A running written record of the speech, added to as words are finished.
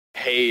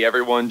Hey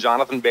everyone,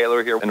 Jonathan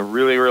Bailor here, and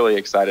really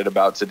excited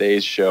about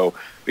today's show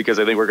because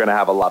I think we're going to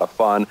have a lot of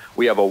fun.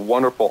 We have a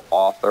wonderful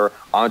author,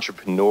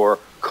 entrepreneur,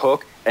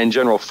 cook, and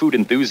general food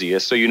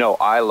enthusiast, so you know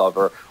I love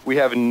her. We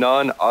have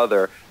none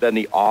other than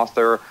the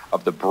author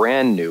of the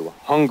brand new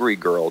Hungry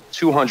Girl,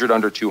 200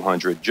 Under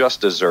 200,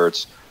 Just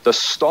Desserts, the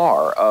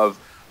star of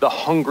the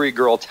Hungry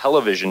Girl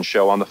television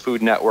show on the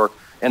Food Network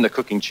and the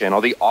Cooking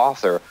Channel, the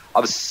author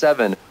of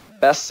 7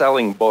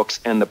 best-selling books,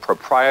 and the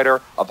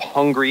proprietor of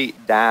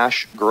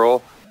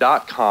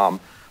hungry-girl.com.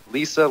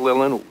 Lisa,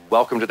 Lillien,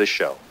 welcome to the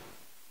show.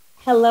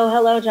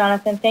 Hello,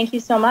 Jonathan. Thank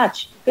you so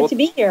much. Good to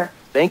be here.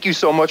 Thank you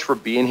so much for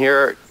being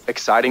here.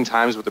 Exciting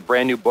times with a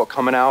brand new book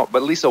coming out.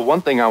 But Lisa,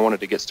 one thing I wanted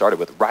to get started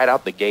with right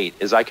out the gate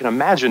is I can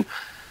imagine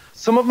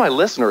some of my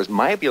listeners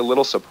might be a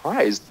little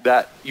surprised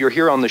that you're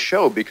here on the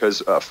show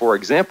because, for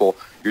example,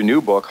 your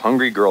new book,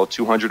 Hungry Girl,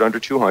 200 Under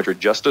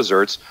 200, Just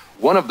Desserts,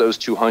 one of those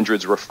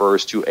 200s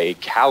refers to a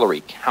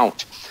calorie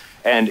count.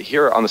 And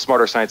here on the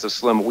Smarter Science of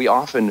Slim, we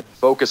often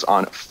focus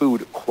on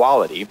food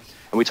quality.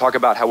 And we talk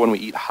about how when we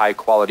eat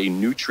high-quality,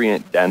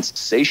 nutrient-dense,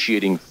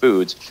 satiating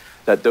foods,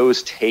 that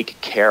those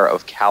take care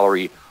of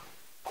calorie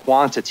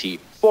quantity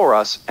for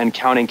us, and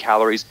counting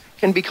calories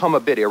can become a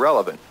bit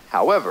irrelevant.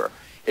 However,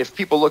 if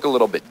people look a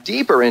little bit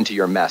deeper into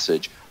your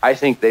message, I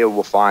think they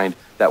will find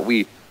that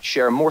we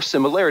share more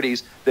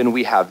similarities than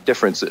we have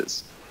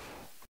differences.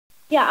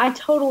 Yeah, I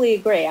totally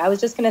agree. I was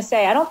just going to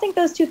say, I don't think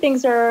those two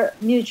things are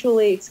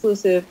mutually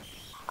exclusive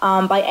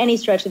by any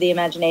stretch of the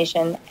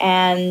imagination.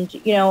 And,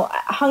 you know,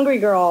 Hungry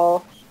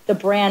Girl, the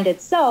brand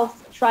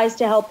itself, tries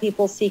to help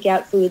people seek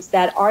out foods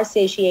that are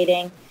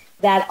satiating,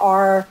 that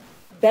are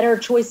better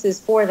choices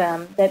for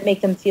them, that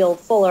make them feel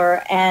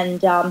fuller.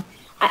 And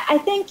I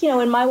think, you know,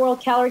 in my world,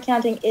 calorie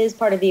counting is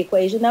part of the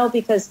equation, though,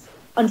 because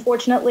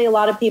unfortunately, a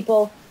lot of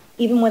people,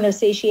 even when they're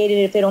satiated,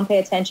 if they don't pay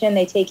attention,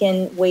 they take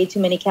in way too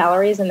many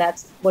calories, and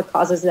that's what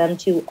causes them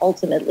to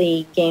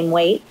ultimately gain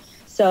weight.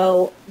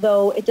 So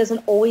though it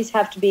doesn't always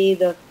have to be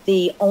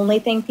the only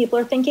thing people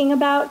are thinking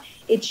about,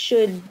 it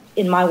should,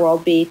 in my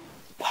world, be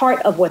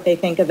part of what they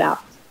think about,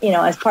 you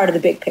know, as part of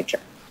the big picture.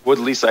 Well,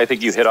 Lisa, I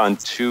think you hit on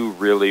two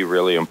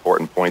really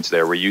important points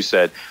there where you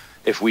said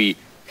if we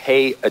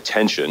pay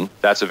attention,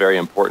 that's a very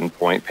important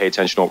point, pay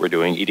attention to what we're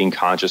doing, eating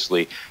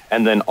consciously,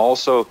 and then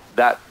also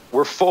that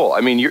we're full.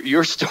 I mean,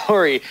 your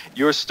story,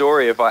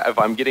 if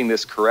I'm getting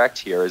this correct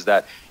here, is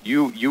that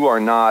you are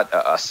not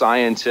a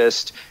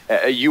scientist.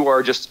 You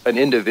are just an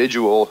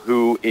individual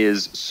who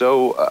is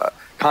so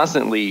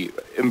constantly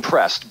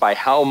impressed by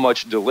how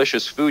much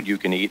delicious food you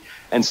can eat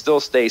and still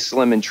stay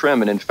slim and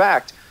trim. And in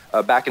fact,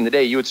 back in the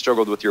day, you had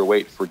struggled with your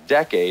weight for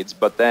decades,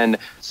 but then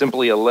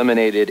simply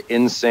eliminated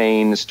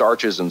insane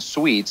starches and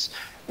sweets,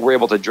 were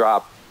able to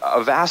drop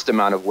a vast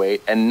amount of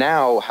weight, and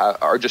now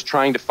are just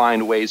trying to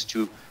find ways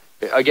to,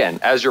 again,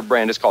 as your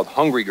brand is called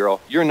Hungry Girl,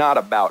 you're not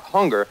about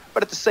hunger,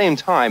 but at the same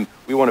time,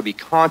 we want to be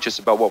conscious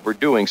about what we're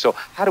doing. So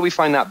how do we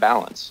find that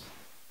balance?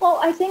 Well,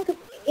 I think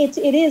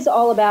it is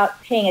all about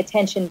paying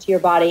attention to your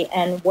body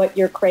and what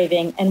you're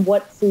craving and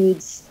what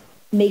foods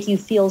make you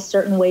feel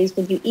certain ways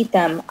when you eat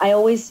them. I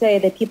always say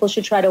that people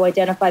should try to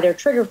identify their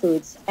trigger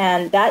foods,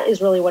 and that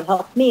is really what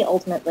helped me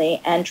ultimately.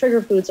 And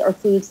trigger foods are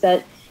foods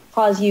that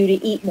cause you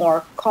to eat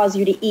more, cause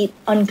you to eat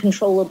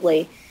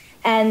uncontrollably.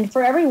 And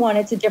for everyone,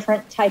 it's a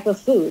different type of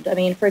food. I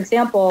mean, for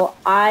example,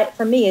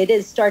 for me, it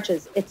is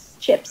starches, it's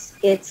chips,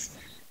 it's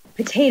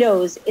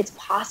potatoes, it's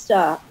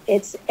pasta,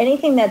 it's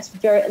anything that's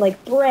very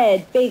like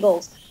bread,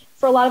 bagels.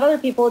 For a lot of other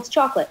people, it's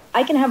chocolate.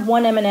 I can have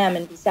one M&M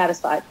and be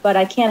satisfied, but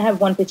I can't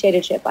have one potato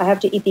chip. I have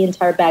to eat the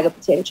entire bag of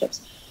potato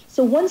chips.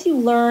 So once you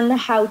learn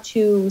how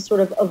to sort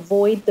of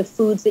avoid the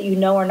foods that you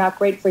know are not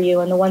great for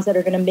you and the ones that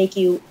are going to make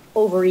you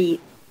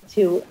overeat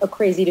to a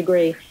crazy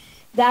degree,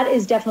 that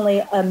is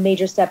definitely a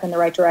major step in the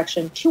right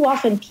direction. Too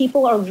often,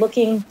 people are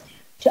looking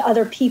to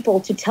other people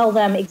to tell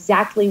them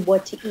exactly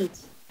what to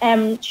eat.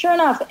 And sure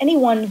enough,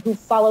 anyone who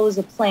follows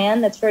a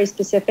plan that's very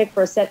specific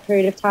for a set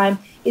period of time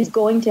is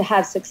going to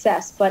have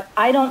success. But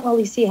I don't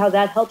really see how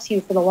that helps you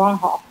for the long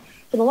haul.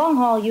 For the long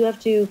haul, you have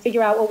to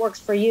figure out what works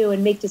for you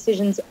and make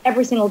decisions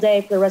every single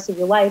day for the rest of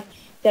your life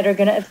that are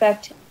going to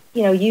affect,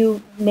 you know, you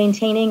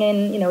maintaining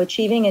and, you know,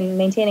 achieving and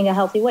maintaining a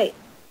healthy weight.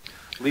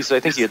 Lisa, I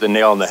think you hit the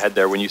nail on the head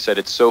there when you said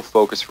it's so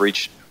focused for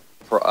each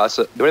of us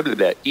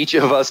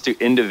to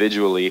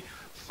individually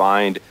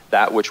find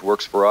that which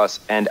works for us.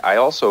 And I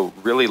also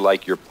really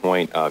like your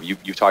point of,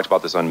 you've talked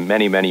about this on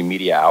many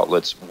media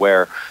outlets,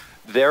 where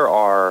there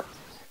are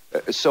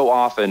so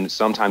often,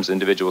 sometimes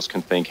individuals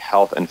can think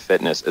health and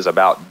fitness is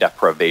about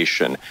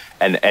deprivation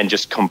and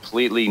just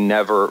completely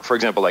never, for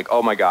example, like,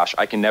 oh my gosh,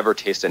 I can never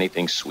taste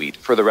anything sweet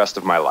for the rest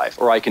of my life,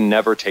 or I can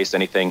never taste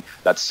anything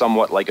that's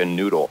somewhat like a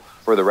noodle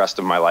for the rest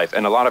of my life.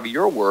 And a lot of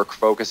your work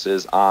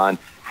focuses on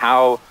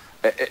how,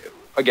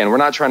 again, we're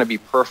not trying to be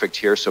perfect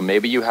here, so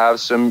maybe you have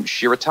some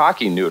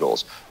shirataki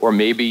noodles, or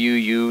maybe you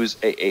use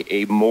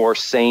a more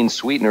sane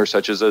sweetener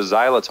such as a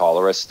xylitol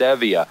or a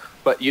stevia,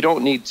 but you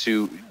don't need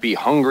to be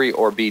hungry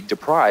or be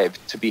deprived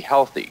to be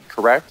healthy,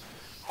 correct?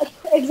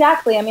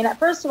 Exactly. I mean,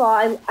 first of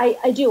all,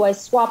 I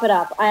swap it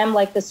up. I am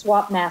like the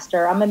swap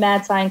master. I'm a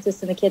mad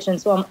scientist in the kitchen,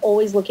 so I'm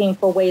always looking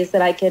for ways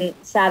that I can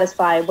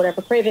satisfy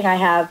whatever craving I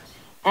have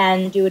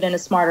and do it in a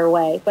smarter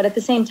way. But at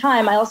the same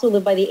time, I also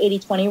live by the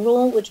 80-20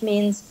 rule, which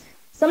means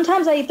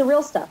sometimes I eat the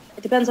real stuff.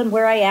 It depends on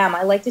where I am.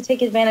 I like to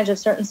take advantage of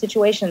certain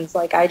situations.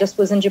 Like I just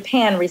was in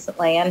Japan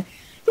recently, and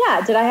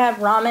yeah, did I have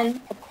ramen?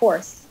 Of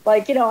course.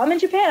 Like, I'm in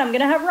Japan, I'm going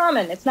to have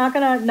ramen. It's not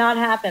going to not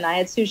happen. I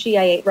had sushi,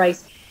 I ate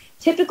rice.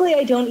 Typically,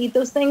 I don't eat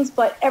those things,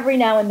 but every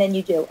now and then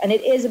you do. And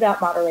it is about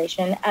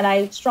moderation. And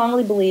I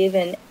strongly believe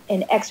in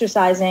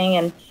exercising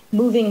and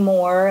moving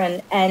more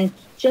and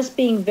just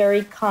being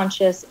very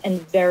conscious and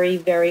very,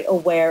 very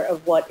aware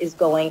of what is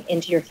going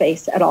into your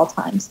face at all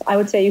times. I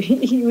would say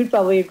you would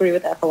probably agree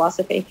with that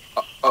philosophy.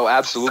 Oh,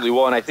 absolutely.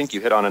 Well, and I think you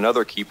hit on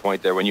another key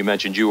point there when you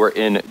mentioned you were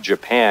in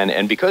Japan.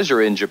 And because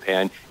you're in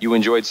Japan, you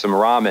enjoyed some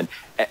ramen.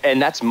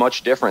 And that's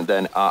much different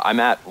than I'm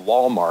at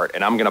Walmart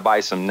and I'm going to buy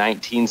some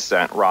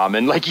 19-cent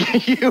ramen. Like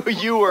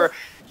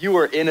you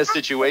were in a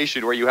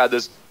situation where you had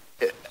this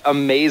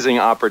amazing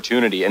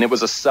opportunity and it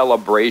was a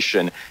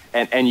celebration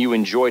and you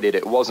enjoyed it.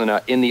 It wasn't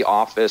in the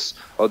office,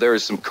 oh,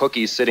 there's some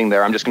cookies sitting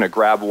there, I'm just going to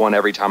grab one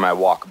every time I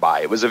walk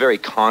by. It was a very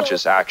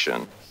conscious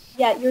action.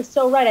 Yeah, you're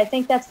so right. I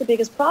think that's the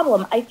biggest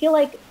problem. I feel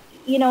like,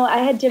 I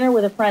had dinner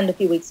with a friend a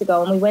few weeks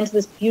ago and we went to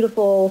this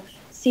beautiful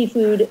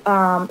seafood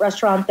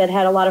restaurant that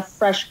had a lot of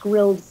fresh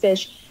grilled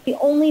fish. The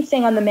only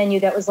thing on the menu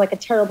that was like a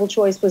terrible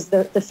choice was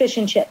the fish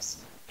and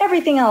chips.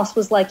 Everything else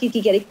was like, you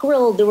could get it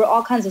grilled. There were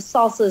all kinds of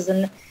salsas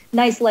and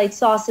nice light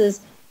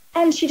sauces.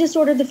 And she just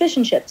ordered the fish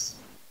and chips.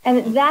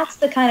 And that's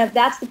the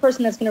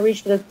person that's going to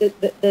reach for the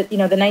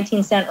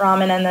 19-cent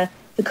ramen and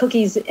the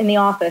cookies in the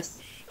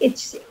office.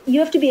 You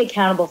have to be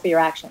accountable for your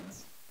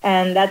actions.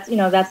 And that's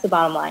the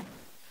bottom line.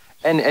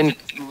 And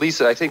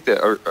Lisa, I think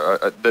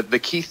that the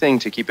key thing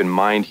to keep in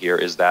mind here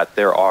is that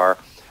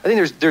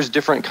there's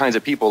different kinds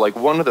of people. Like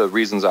one of the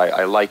reasons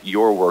I like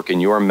your work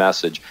and your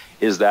message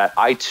is that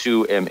I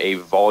too am a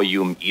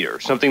volume eater,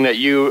 something that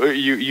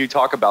you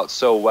talk about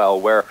so well,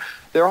 where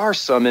there are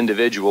some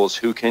individuals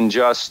who can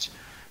just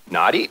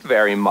not eat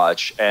very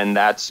much and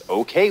that's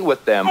okay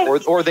with them,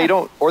 or they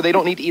don't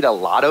need to eat a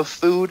lot of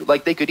food.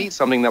 Like they could eat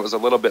something that was a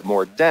little bit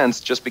more dense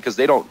just because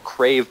they don't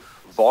crave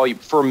volume.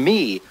 For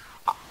me,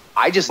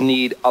 I just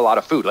need a lot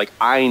of food. Like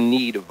I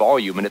need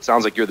volume, and it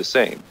sounds like you're the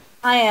same.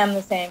 I am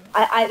the same.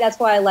 I that's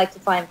why I like to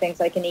find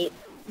things I can eat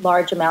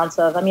large amounts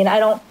of. I mean, I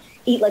don't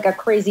eat like a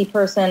crazy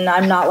person.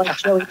 I'm not like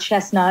Joey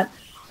Chestnut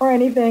or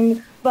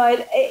anything,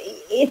 but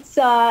it's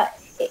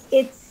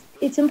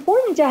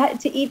important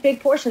to eat big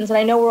portions. And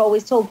I know we're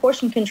always told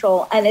portion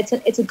control, and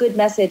it's a good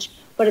message,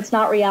 but it's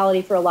not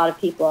reality for a lot of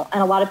people.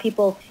 And a lot of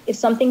people, if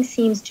something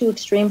seems too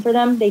extreme for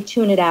them, they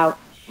tune it out.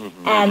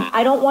 Mm-hmm. And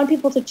I don't want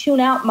people to tune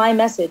out my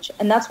message.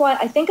 And that's why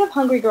I think of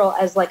Hungry Girl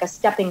as like a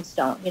stepping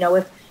stone.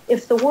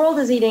 If the world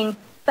is eating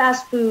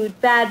fast food,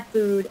 bad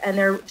food, and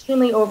they're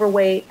extremely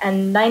overweight,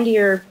 and 90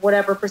 or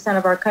whatever percent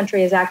of our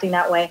country is acting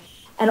that way,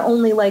 and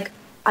only like,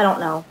 I don't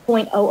know,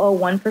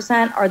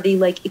 0.001% are the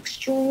like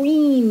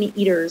extreme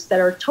eaters that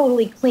are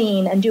totally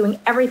clean and doing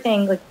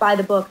everything like by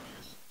the book.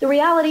 The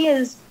reality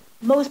is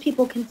most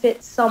people can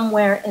fit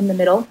somewhere in the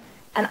middle.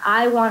 And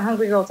I want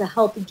Hungry Girl to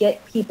help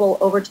get people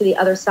over to the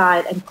other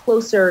side and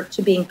closer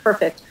to being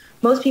perfect.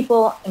 Most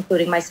people,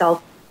 including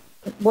myself,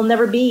 will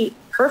never be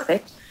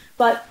perfect,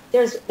 but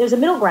there's a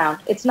middle ground.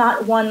 It's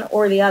not one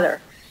or the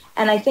other.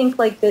 And I think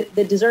like the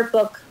dessert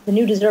book, the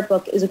new dessert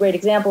book is a great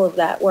example of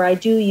that, where I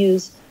do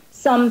use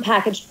some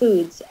packaged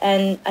foods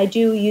and I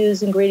do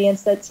use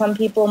ingredients that some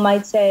people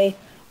might say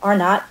are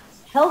not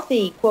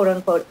healthy, quote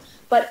unquote,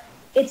 but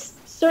it's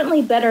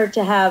certainly better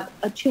to have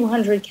a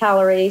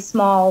 200-calorie,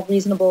 small,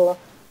 reasonable,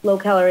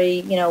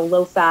 low-calorie,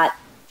 low-fat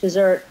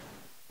dessert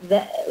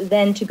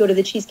than to go to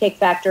the Cheesecake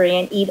Factory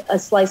and eat a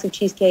slice of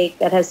cheesecake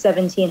that has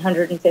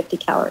 1,750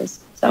 calories.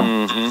 So,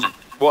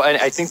 Well, and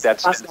I think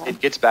it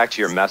gets back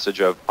to your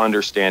message of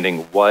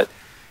understanding what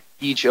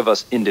each of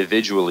us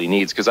individually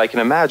needs, because I can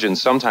imagine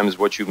sometimes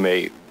what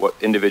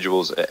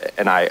individuals,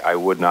 and I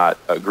would not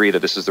agree that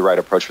this is the right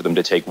approach for them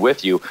to take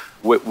with you,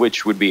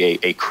 which would be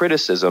a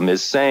criticism,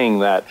 is saying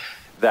that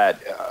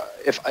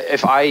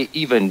if I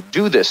even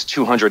do this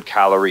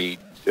 200-calorie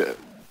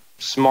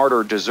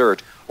smarter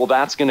dessert, well,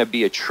 that's going to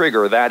be a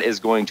trigger that is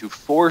going to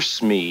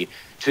force me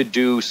to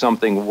do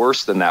something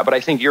worse than that. But I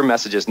think your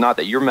message is not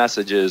that. Your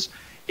message is,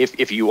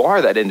 if you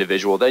are that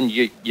individual, then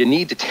you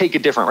need to take a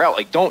different route.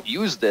 Like, don't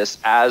use this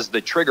as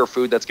the trigger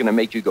food that's going to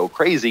make you go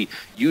crazy.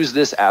 Use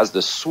this as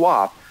the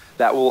swap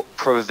that will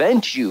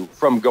prevent you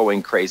from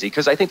going crazy.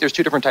 Because I think there's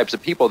two different types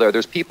of people there.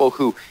 There's people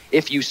who,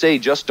 if you say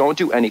just don't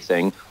do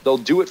anything, they'll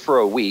do it for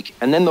a week,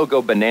 and then they'll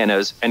go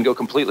bananas and go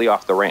completely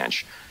off the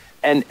ranch.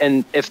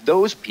 And if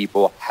those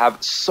people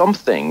have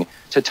something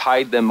to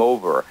tide them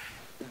over,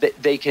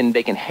 they can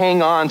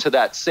hang on to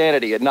that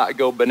sanity and not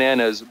go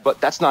bananas, but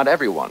that's not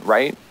everyone,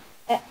 right?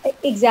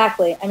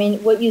 Exactly. I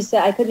mean, what you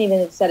said, I couldn't even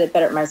have said it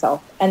better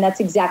myself. And that's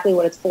exactly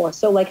what it's for.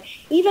 So like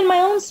even my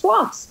own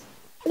swaps,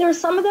 There are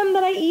some of them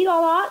that I eat a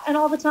lot and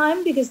all the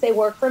time because they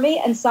work for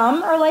me. And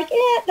some are like,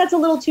 that's a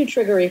little too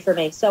triggery for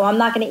me. So I'm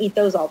not going to eat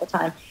those all the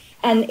time.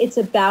 And it's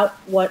about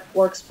what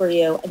works for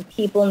you. And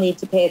people need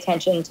to pay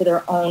attention to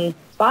their own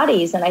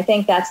bodies. And I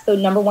think that's the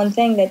number one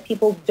thing that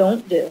people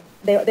don't do.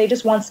 They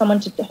just want someone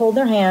to hold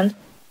their hand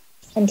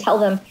and tell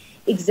them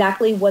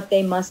exactly what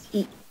they must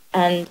eat.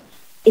 And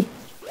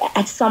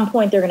at some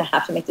point, they're going to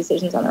have to make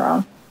decisions on their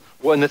own.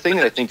 Well, and the thing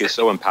that I think is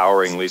so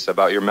empowering, Lisa,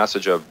 about your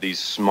message of these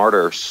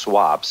smarter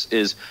swaps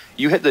is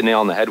you hit the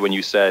nail on the head when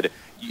you said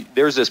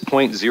there's this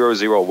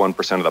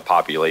 0.001% of the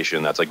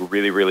population that's like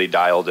really, really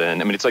dialed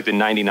in. I mean, it's like the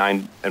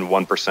 99 and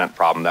 1%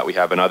 problem that we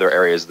have in other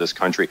areas of this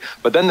country.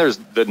 But then there's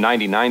the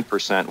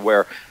 99%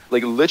 where,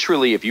 like,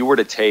 literally, if you were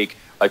to take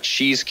a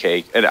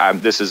cheesecake,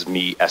 and this is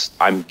me,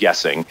 I'm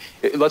guessing.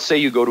 Let's say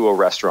you go to a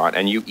restaurant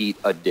and you eat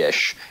a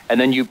dish,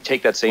 and then you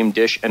take that same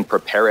dish and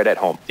prepare it at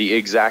home, the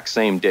exact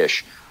same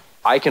dish.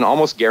 I can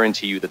almost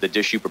guarantee you that the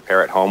dish you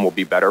prepare at home will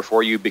be better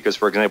for you because,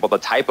 for example, the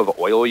type of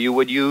oil you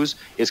would use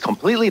is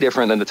completely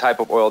different than the type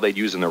of oil they'd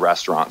use in the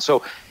restaurant.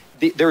 So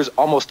there's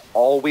almost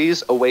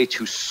always a way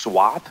to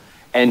swap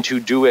and to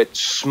do it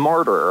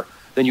smarter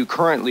than you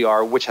currently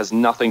are, which has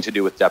nothing to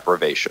do with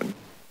deprivation.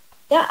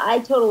 Yeah, I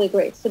totally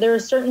agree. So there are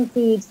certain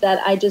foods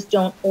that I just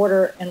don't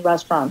order in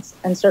restaurants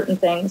and certain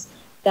things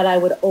that I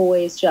would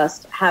always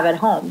just have at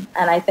home.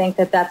 And I think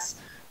that that's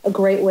a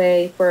great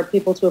way for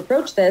people to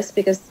approach this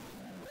because,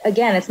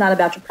 again, it's not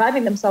about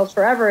depriving themselves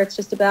forever. It's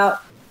just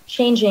about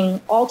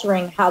changing,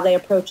 altering how they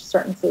approach a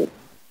certain food.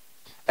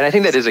 And I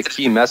think that is a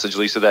key message,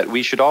 Lisa, that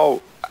we should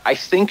all, I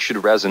think, should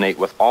resonate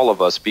with all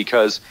of us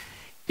because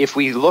if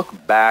we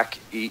look back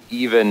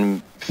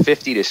even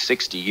 50 to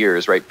 60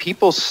 years, right,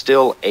 people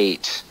still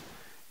ate.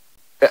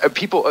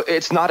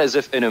 It's not as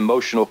if an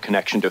emotional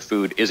connection to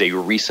food is a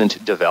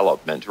recent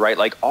development, right?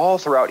 Like all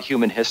throughout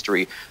human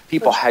history,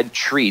 people had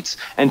treats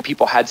and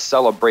people had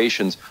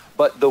celebrations.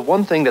 But the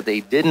one thing that they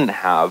didn't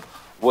have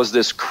was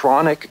this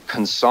chronic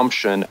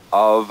consumption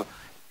of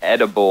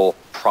edible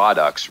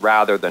products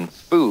rather than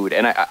food.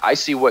 And I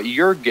see what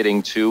you're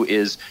getting to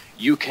is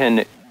you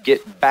can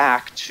get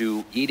back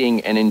to eating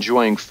and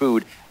enjoying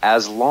food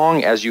as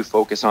long as you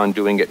focus on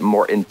doing it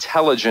more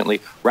intelligently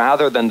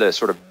rather than the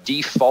sort of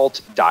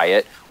default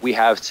diet we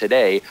have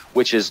today,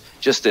 which is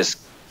just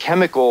this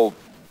chemical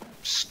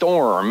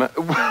storm,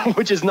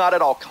 which is not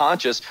at all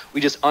conscious. We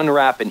just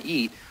unwrap and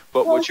eat.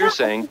 But what you're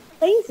saying...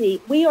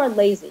 Lazy. We are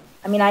lazy.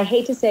 I mean, I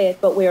hate to say it,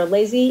 but we are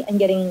lazy and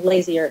getting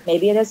lazier.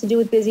 Maybe it has to do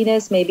with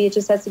busyness. Maybe it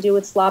just has to do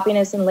with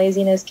sloppiness and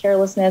laziness,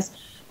 carelessness.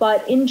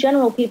 But in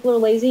general, people are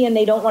lazy and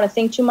they don't want to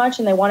think too much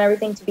and they want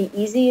everything to be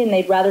easy and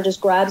they'd rather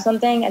just grab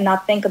something and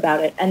not think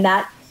about it. And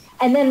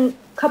then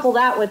couple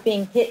that with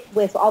being hit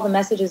with all the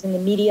messages in the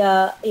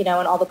media, and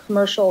all the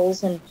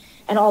commercials and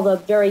all the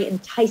very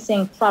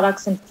enticing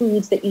products and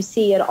foods that you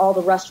see at all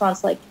the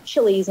restaurants like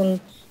Chili's and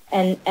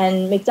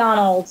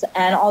McDonald's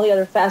and all the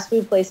other fast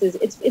food places.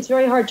 It's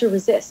very hard to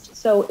resist.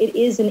 So it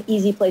is an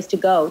easy place to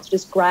go to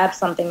just grab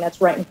something that's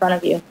right in front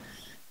of you.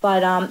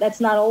 But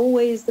that's not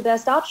always the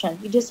best option.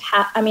 You just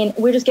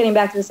we're just getting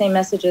back to the same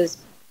messages,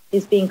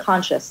 is being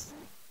conscious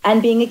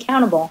and being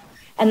accountable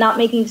and not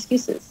making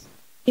excuses.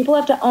 People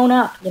have to own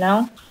up,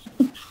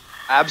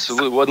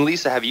 Absolutely. Well, and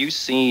Lisa, have you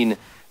seen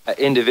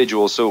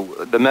individuals? So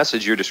the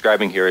message you're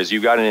describing here is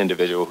you've got an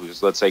individual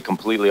who's, let's say,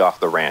 completely off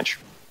the ranch.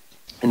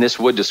 And this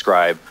would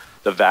describe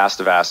the vast,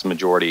 vast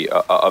majority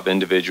of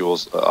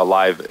individuals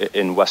alive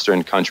in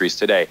Western countries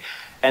today.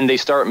 And they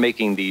start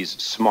making these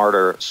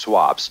smarter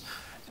swaps.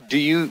 Do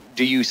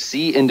you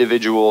see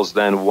individuals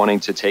then wanting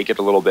to take it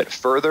a little bit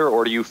further,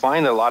 or do you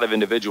find that a lot of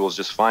individuals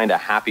just find a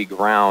happy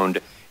ground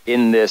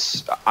in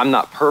this, I'm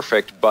not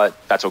perfect, but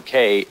that's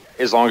okay.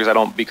 As long as I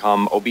don't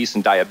become obese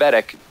and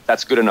diabetic,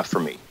 that's good enough for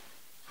me?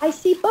 I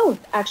see both,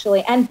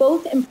 actually, and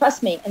both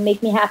impress me and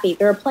make me happy.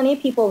 There are plenty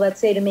of people that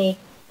say to me,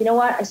 you know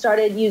what, I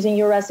started using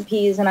your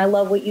recipes and I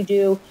love what you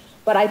do,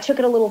 but I took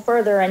it a little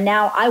further and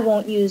now I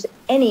won't use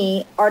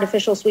any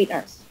artificial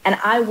sweeteners. And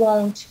I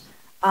won't,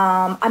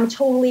 I'm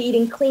totally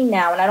eating clean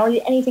now and I don't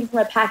eat anything from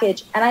a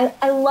package. And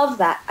I love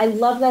that. I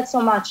love that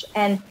so much.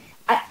 And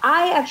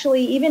I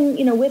actually, even,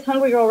 with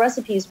Hungry Girl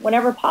recipes,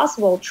 whenever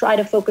possible, try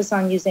to focus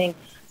on using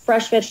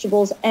fresh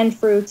vegetables and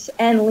fruits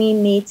and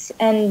lean meats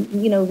and,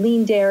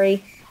 lean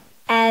dairy.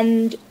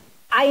 And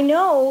I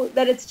know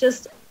that it's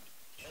just,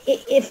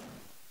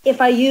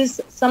 if I use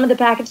some of the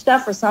packaged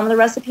stuff or some of the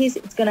recipes,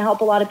 it's going to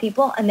help a lot of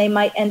people and they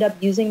might end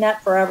up using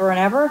that forever and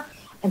ever.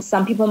 And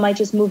some people might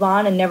just move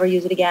on and never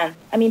use it again.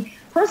 I mean,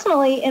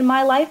 personally, in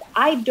my life,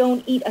 I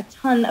don't eat a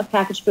ton of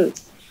packaged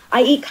foods.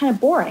 I eat kind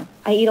of boring.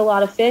 I eat a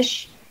lot of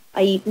fish.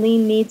 I eat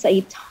lean meats. I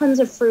eat tons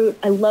of fruit.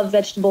 I love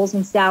vegetables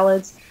and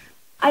salads.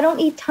 I don't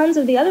eat tons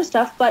of the other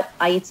stuff, but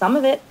I eat some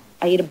of it.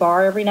 I eat a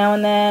bar every now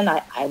and then.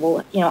 I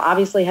will,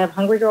 obviously have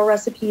Hungry Girl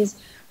recipes,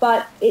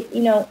 but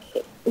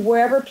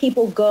wherever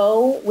people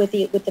go with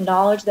the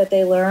knowledge that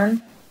they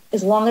learn,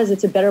 as long as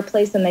it's a better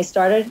place than they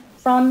started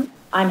from,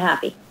 I'm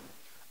happy.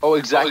 Oh,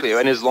 exactly.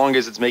 And as long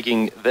as it's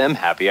making them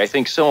happy, I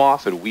think so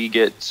often we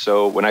get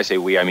so, when I say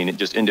we, I mean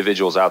just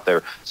individuals out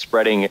there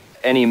spreading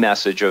any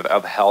message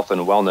of health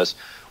and wellness,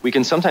 we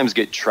can sometimes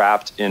get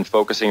trapped in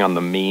focusing on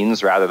the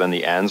means rather than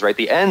the ends, right?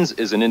 The ends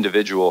is an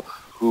individual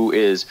who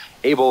is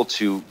able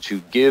to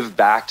give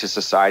back to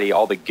society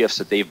all the gifts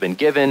that they've been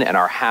given and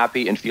are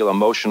happy and feel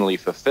emotionally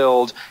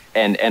fulfilled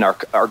and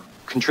are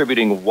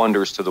contributing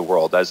wonders to the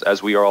world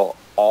as we are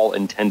all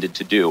intended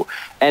to do.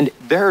 And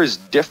there's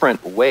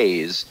different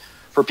ways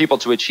for people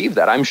to achieve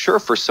that. I'm sure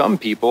for some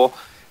people,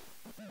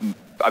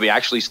 I mean,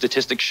 actually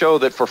statistics show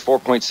that for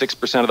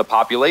 4.6% of the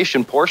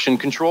population, portion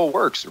control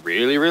works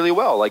really, really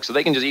well. Like, so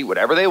they can just eat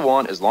whatever they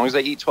want as long as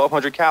they eat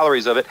 1,200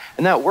 calories of it,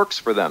 and that works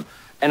for them.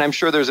 And I'm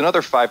sure there's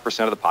another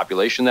 5% of the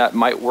population that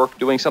might work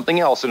doing something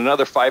else, and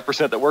another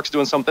 5% that works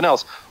doing something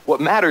else. What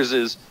matters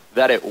is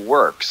that it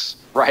works,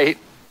 right?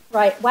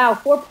 Right. Wow,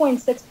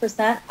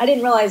 4.6%. I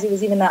didn't realize it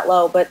was even that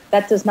low, but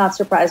that does not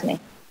surprise me.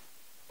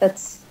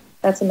 That's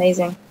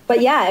amazing.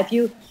 But yeah,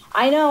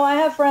 I know I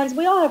have friends,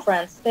 we all have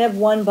friends. They have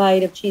one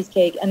bite of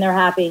cheesecake and they're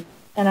happy.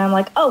 And I'm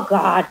like, oh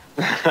God.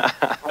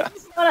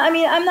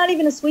 I'm not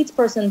even a sweets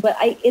person, but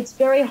it's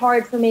very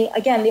hard for me.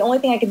 Again, the only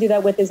thing I can do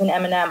that with is an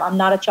M&M. I'm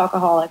not a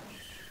chocoholic.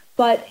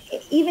 But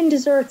even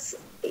desserts,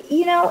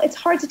 it's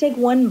hard to take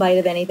one bite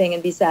of anything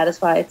and be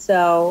satisfied.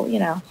 So,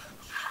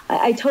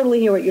 I totally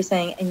hear what you're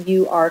saying, and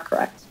you are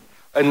correct.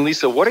 And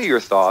Lisa, what are your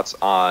thoughts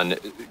on,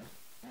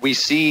 we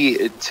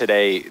see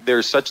today,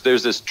 there's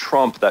this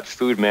trump that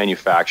food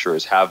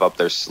manufacturers have up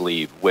their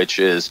sleeve, which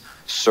is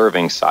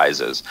serving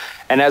sizes.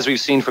 And as we've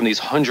seen from these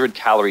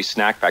 100-calorie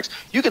snack packs,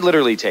 you could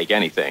literally take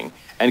anything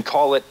and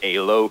call it a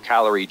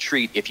low-calorie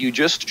treat if you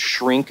just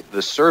shrink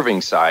the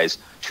serving size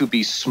to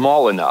be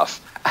small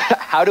enough.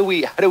 How do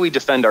we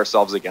defend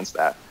ourselves against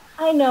that?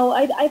 I know.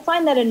 I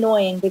find that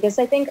annoying because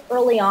I think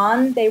early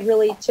on they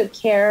really took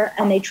care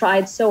and they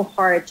tried so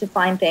hard to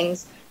find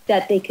things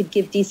that they could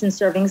give decent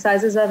serving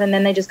sizes of, and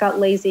then they just got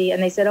lazy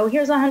and they said, oh,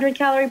 here's a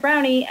 100-calorie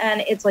brownie,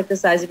 and it's like the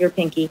size of your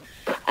pinky.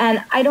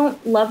 And I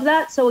don't love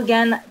that. So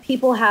again,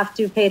 people have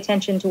to pay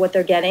attention to what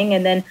they're getting.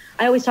 And then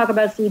I always talk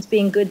about foods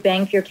being good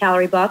bang for your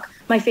calorie buck.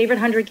 My favorite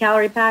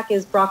 100-calorie pack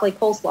is broccoli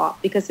coleslaw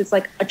because it's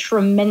like a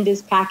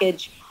tremendous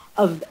package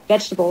of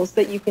vegetables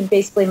that you can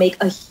basically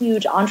make a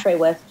huge entree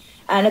with.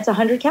 And it's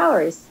 100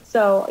 calories.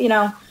 So,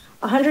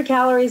 100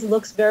 calories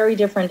looks very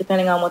different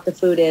depending on what the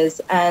food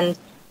is. And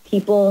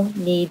people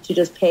need to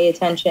just pay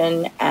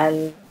attention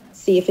and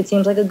see if it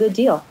seems like a good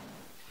deal.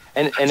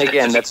 And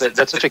again, that's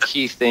such a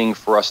key thing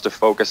for us to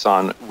focus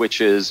on, which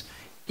is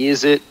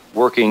it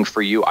working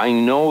for you? I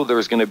know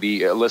there's going to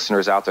be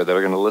listeners out there that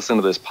are going to listen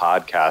to this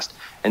podcast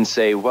and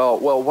say, well,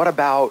 what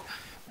about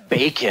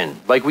bacon?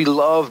 Like, we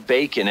love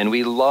bacon and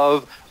we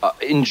love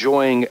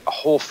enjoying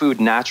whole food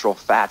natural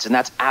fats, and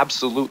that's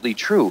absolutely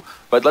true.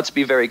 But let's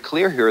be very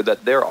clear here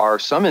that there are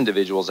some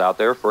individuals out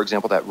there, for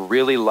example, that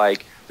really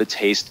like the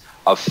taste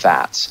of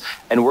fats.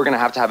 And we're going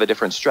to have a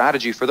different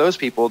strategy for those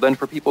people than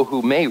for people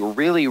who may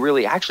really,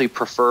 really actually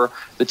prefer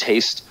the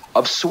taste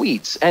of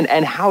sweets. And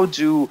how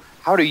do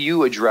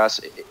you address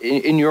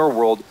in your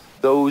world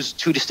those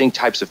two distinct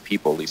types of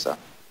people, Lisa?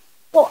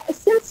 Well,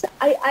 since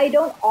I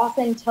don't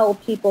often tell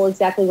people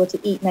exactly what to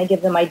eat and I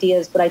give them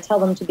ideas, but I tell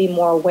them to be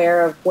more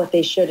aware of what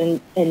they should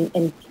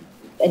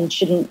and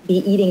shouldn't be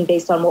eating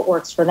based on what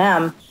works for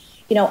them.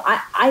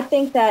 I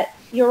think that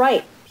you're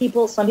right.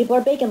 Some people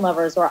are bacon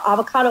lovers or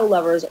avocado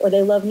lovers, or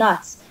they love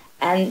nuts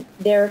and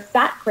they're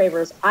fat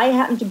cravers. I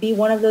happen to be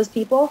one of those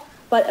people,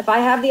 but if I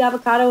have the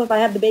avocado, if I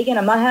have the bacon,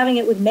 I'm not having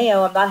it with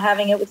mayo. I'm not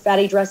having it with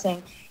fatty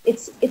dressing.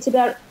 It's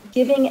about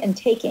giving and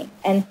taking.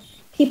 And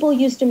people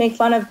used to make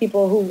fun of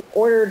people who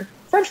ordered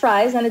French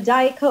fries and a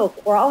Diet Coke,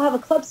 or I'll have a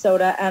club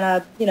soda and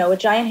a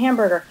giant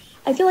hamburger.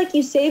 I feel like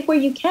you save where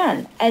you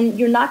can, and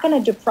you're not going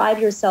to deprive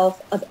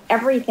yourself of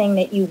everything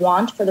that you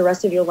want for the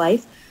rest of your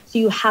life. So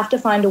you have to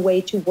find a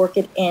way to work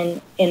it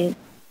in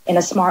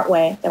a smart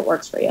way that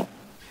works for you.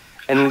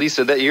 And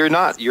Lisa, that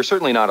you're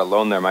certainly not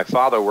alone there. My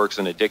father works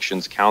in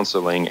addictions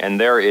counseling, and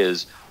there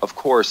is, of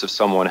course, if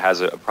someone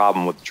has a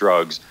problem with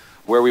drugs,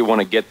 where we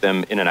want to get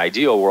them in an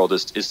ideal world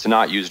is to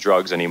not use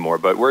drugs anymore.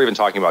 But we're even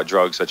talking about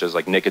drugs such as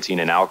like nicotine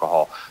and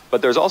alcohol.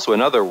 But there's also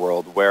another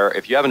world where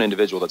if you have an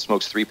individual that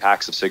smokes 3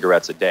 packs of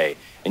cigarettes a day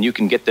and you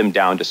can get them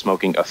down to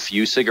smoking a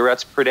few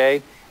cigarettes per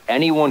day,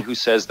 anyone who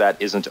says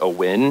that isn't a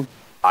win,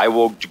 I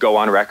will go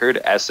on record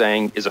as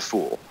saying is a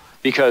fool,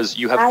 because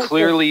you have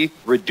clearly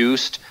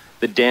reduced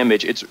the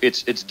damage.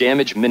 It's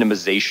damage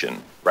minimization,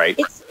 right?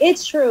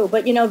 It's true.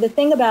 But, the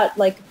thing about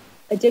like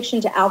addiction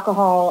to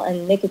alcohol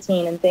and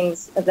nicotine and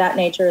things of that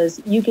nature is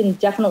you can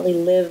definitely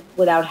live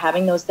without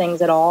having those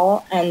things at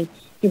all. And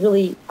you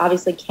really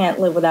obviously can't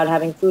live without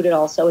having food at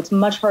all. So it's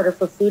much harder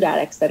for food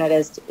addicts than it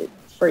is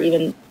for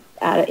even,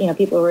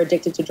 people who are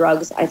addicted to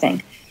drugs, I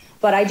think.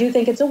 But I do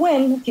think it's a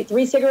win.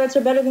 3 cigarettes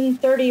are better than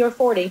 30 or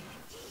 40.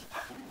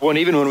 Well, and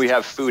even when we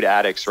have food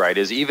addicts, right,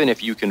 is even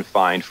if you can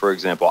find, for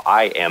example,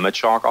 I am a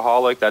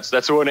chocoholic.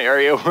 That's one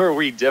area where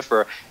we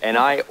differ. And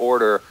I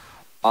order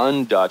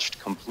undutched,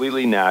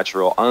 completely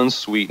natural,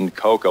 unsweetened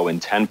cocoa in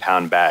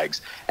 10-pound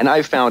bags. And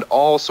I've found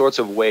all sorts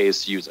of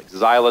ways to use like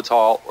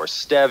xylitol or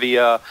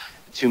stevia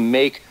to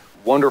make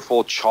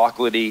wonderful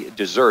chocolatey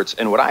desserts.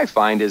 And what I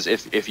find is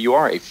if you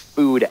are a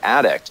food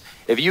addict,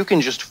 if you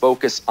can just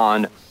focus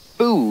on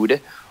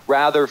food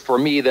rather, for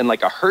me, than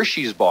like a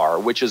Hershey's bar,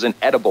 which is an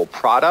edible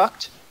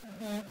product,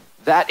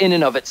 that in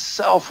and of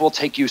itself will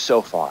take you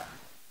so far.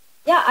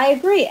 Yeah, I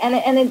agree.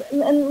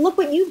 And look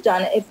what you've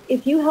done.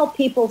 If you help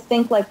people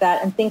think like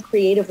that and think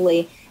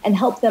creatively and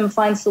help them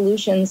find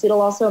solutions,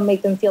 it'll also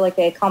make them feel like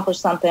they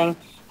accomplished something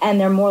and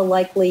they're more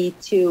likely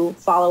to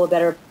follow a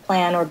better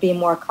plan or be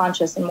more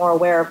conscious and more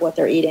aware of what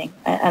they're eating.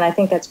 And I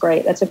think that's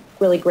great. That's a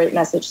really great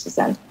message to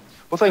send.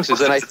 Well, thanks,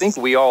 Liz. And I think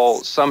we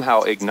all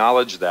somehow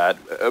acknowledge that,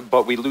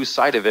 but we lose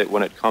sight of it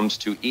when it comes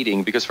to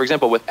eating. Because, for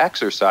example, with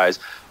exercise,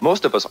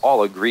 most of us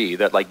all agree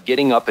that like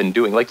getting up and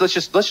doing, like let's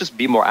just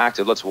be more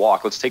active. Let's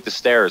walk. Let's take the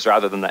stairs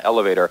rather than the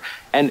elevator.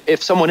 And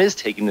if someone is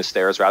taking the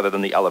stairs rather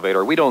than the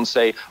elevator, we don't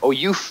say, "Oh,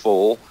 you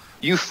fool,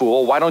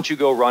 why don't you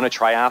go run a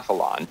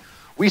triathlon?"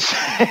 We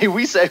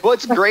say, well,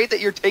 it's great that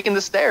you're taking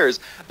the stairs.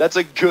 That's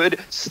a good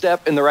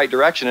step in the right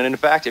direction. And in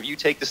fact, if you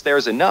take the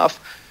stairs enough,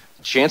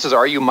 chances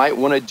are you might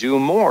want to do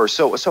more.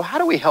 So how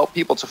do we help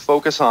people to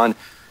focus on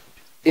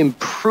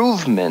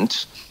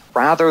improvement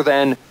rather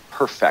than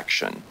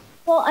perfection?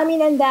 Well, I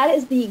mean, and that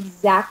is the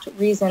exact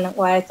reason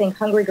why I think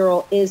Hungry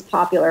Girl is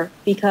popular,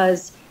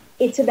 because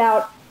it's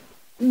about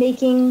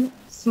making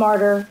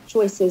smarter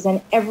choices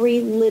and every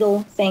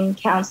little thing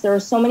counts. There are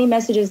so many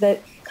messages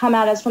that come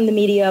at us from the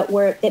media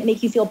that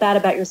make you feel bad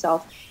about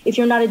yourself. If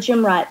you're not a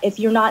gym rat, if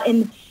you're not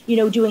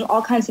doing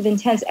all kinds of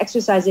intense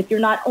exercise, if you're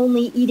not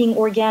only eating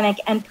organic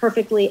and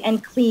perfectly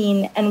and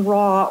clean and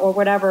raw or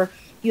whatever,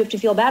 you have to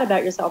feel bad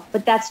about yourself.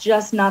 But that's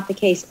just not the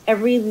case.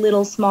 Every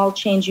little small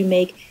change you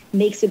make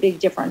makes a big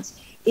difference.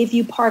 If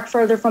you park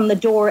further from the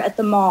door at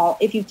the mall,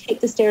 if you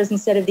take the stairs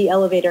instead of the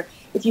elevator,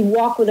 if you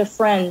walk with a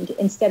friend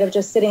instead of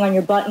just sitting on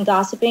your butt and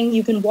gossiping,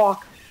 you can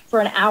walk for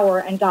an hour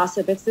and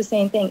gossip. It's the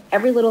same thing.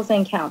 Every little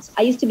thing counts.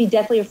 I used to be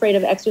deathly afraid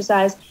of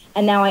exercise,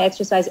 and now I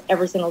exercise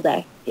every single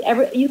day.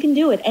 You can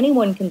do it.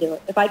 Anyone can do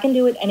it. If I can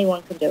do it,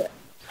 anyone can do it.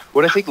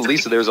 Well, I think,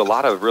 Lisa, there's a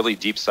lot of really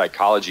deep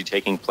psychology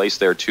taking place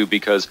there, too,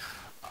 because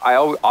I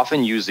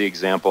often use the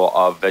example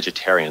of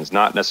vegetarians,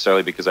 not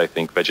necessarily because I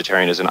think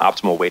vegetarian is an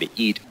optimal way to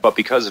eat, but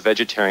because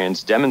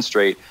vegetarians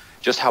demonstrate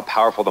just how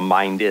powerful the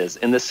mind is,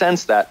 in the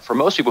sense that for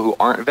most people who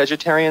aren't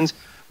vegetarians,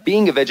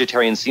 being a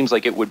vegetarian seems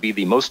like it would be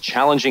the most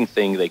challenging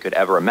thing they could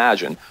ever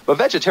imagine. But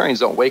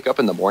vegetarians don't wake up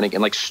in the morning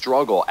and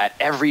struggle at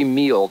every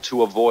meal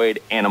to avoid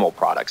animal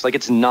products.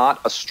 It's not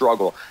a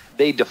struggle.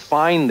 They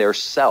define their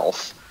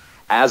self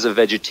as a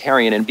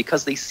vegetarian, and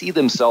because they see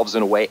themselves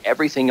in a way,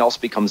 everything else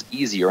becomes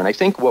easier. And I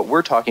think what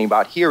we're talking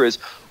about here is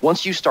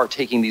once you start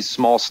taking these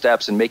small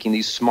steps and making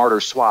these smarter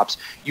swaps,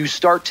 you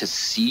start to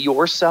see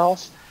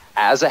yourself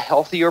as a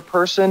healthier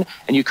person,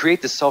 and you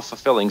create this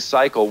self-fulfilling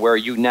cycle where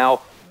you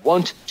now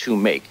want to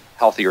make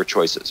healthier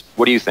choices.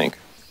 What do you think?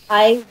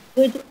 I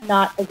could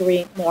not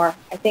agree more.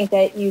 I think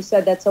that you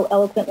said that so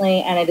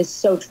eloquently, and it is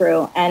so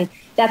true. And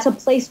that's a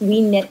place we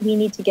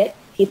need to get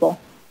people.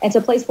 It's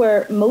a place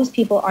where most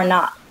people are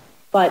not,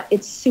 but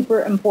it's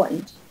super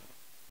important.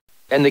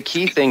 And the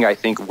key thing I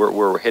think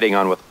we're hitting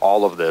on with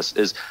all of this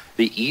is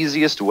the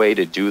easiest way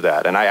to do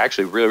that. And I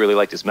actually really, really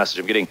like this message.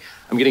 I'm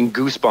getting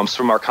goosebumps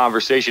from our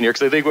conversation here,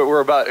 because I think what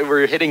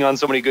we're hitting on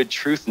so many good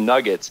truth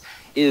nuggets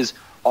is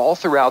all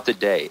throughout the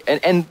day.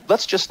 And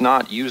let's just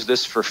not use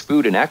this for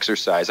food and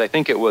exercise. I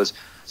think it was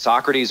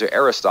Socrates or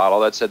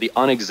Aristotle that said the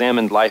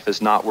unexamined life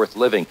is not worth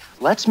living.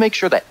 Let's make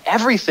sure that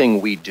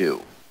everything we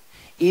do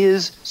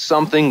is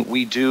something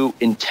we do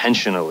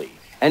intentionally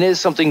and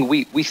is something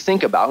we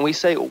think about, and we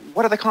say,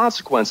 what are the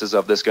consequences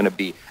of this going to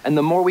be? And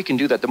the more we can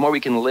do that, the more we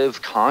can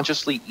live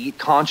consciously, eat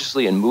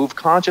consciously, and move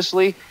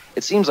consciously.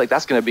 It seems like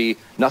that's going to be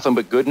nothing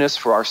but goodness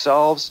for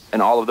ourselves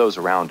and all of those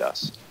around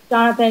us.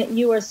 Jonathan,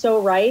 you are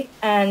so right,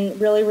 and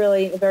really,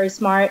 really very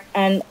smart,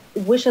 and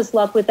wish us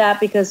luck with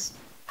that, because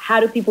how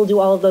do people do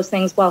all of those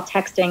things while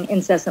texting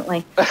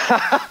incessantly?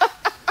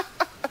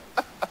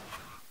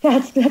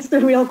 That's the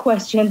real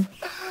question.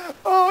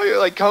 Oh, you're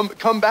like,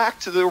 come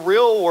back to the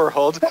real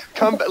world.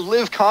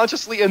 Live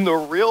consciously in the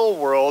real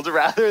world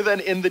rather than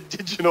in the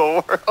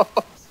digital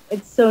world.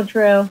 It's so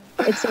true.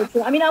 It's so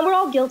true. I mean, we're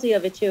all guilty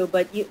of it too,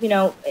 but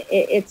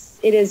it's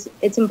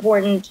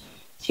important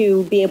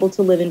to be able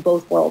to live in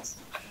both worlds.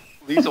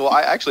 Lisa,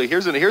 well,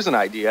 here's an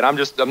idea, and I'm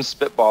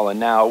spitballing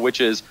now,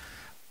 which is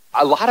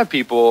a lot of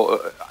people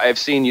I've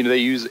seen, they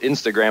use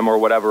Instagram or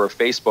whatever or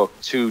Facebook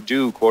to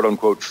do quote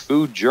unquote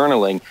food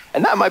journaling.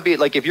 And that might be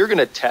like, if you're going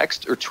to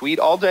text or tweet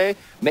all day,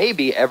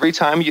 maybe every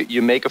time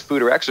you make a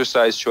food or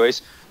exercise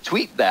choice,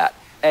 tweet that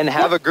and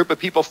have a group of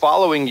people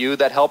following you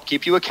that help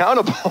keep you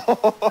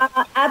accountable.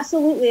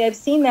 Absolutely. I've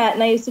seen that,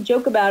 and I used to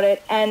joke about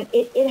it, and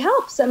it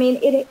helps. I mean,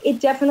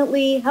 it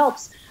definitely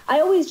helps. I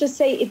always just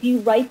say, if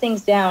you write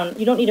things down,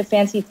 you don't need a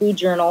fancy food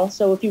journal.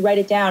 So if you write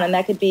it down, and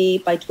that could be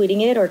by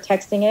tweeting it or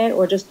texting it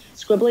or just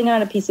scribbling it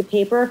on a piece of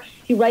paper,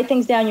 if you write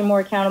things down, you're more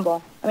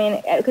accountable. I mean,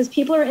 because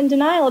people are in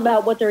denial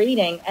about what they're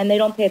eating and they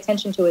don't pay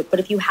attention to it. But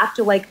if you have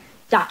to like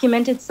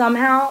document it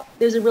somehow,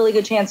 there's a really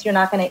good chance you're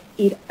not going to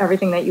eat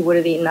everything that you would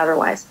have eaten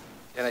otherwise.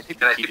 And I think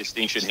the key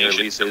distinction here,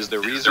 Lisa, is the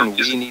reason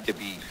we need to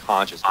be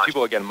conscious.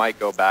 People, again, might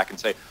go back and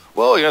say,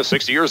 well,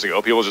 60 years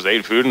ago, people just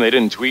ate food and they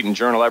didn't tweet and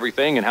journal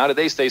everything. And how did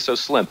they stay so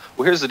slim?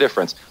 Well, here's the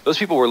difference. Those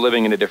people were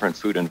living in a different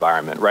food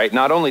environment, right?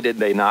 Not only did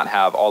they not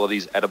have all of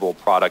these edible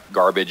product,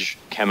 garbage,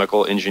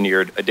 chemical,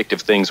 engineered, addictive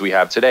things we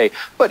have today,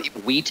 but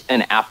wheat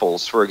and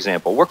apples, for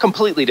example, were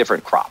completely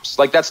different crops.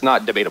 Like, that's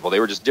not debatable. They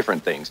were just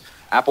different things.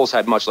 Apples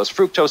had much less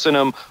fructose in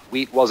them.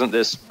 Wheat wasn't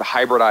this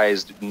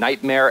hybridized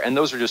nightmare. And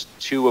those are just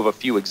two of a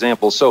few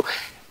examples. So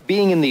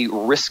being in the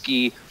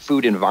risky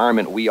food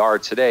environment we are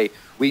today,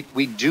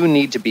 we do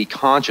need to be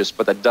conscious,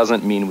 but that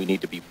doesn't mean we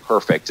need to be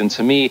perfect. And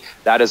to me,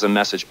 that is a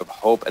message of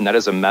hope, and that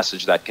is a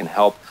message that can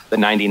help the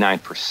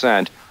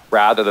 99%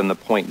 rather than the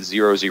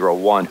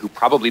 0.001 who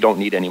probably don't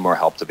need any more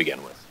help to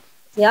begin with.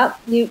 Yep,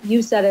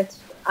 you said it.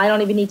 I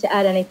don't even need to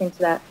add anything to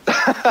that.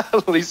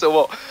 Lisa,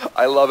 well,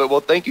 I love it.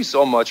 Well, thank you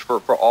so much for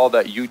all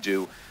that you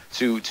do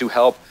to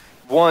help.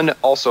 One,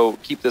 also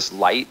keep this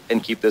light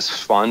and keep this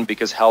fun,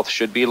 because health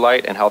should be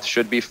light and health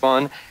should be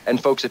fun. And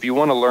folks, if you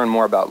want to learn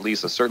more about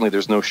Lisa, certainly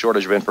there's no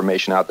shortage of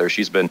information out there.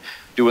 She's been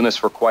doing this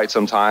for quite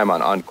some time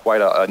on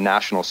quite a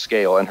national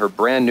scale. And her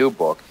brand new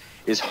book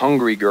is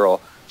Hungry Girl,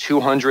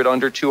 200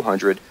 Under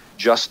 200,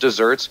 Just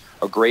Desserts,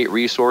 a great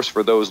resource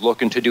for those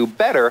looking to do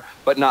better,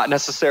 but not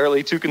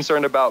necessarily too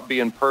concerned about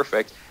being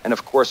perfect. And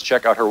of course,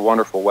 check out her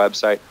wonderful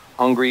website,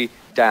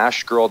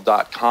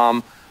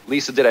 hungry-girl.com.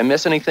 Lisa, did I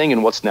miss anything,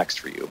 and what's next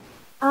for you?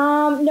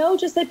 No,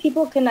 just that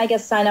people can, I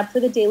guess, sign up for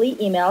the daily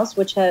emails,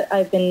 which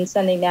I've been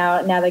sending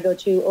now. Now they go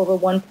to over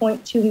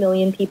 1.2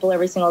 million people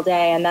every single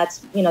day. And that's,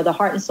 the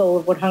heart and soul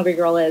of what Hungry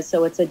Girl is.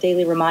 So it's a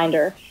daily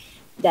reminder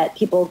that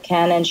people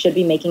can and should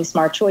be making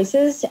smart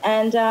choices,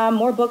 and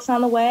more books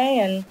on the way,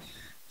 and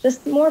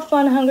just more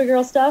fun Hungry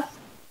Girl stuff.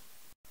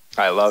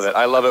 I love it.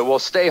 I love it. Well,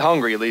 stay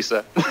hungry,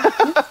 Lisa.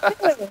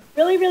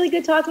 Really, really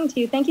good talking to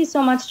you. Thank you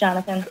so much,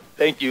 Jonathan.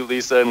 Thank you,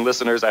 Lisa. And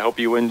listeners, I hope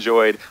you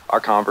enjoyed our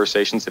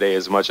conversation today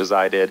as much as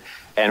I did.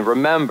 And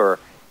remember,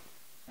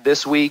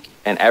 this week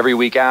and every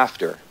week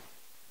after,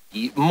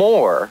 eat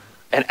more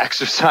and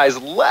exercise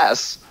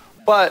less,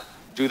 but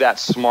do that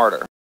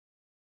smarter.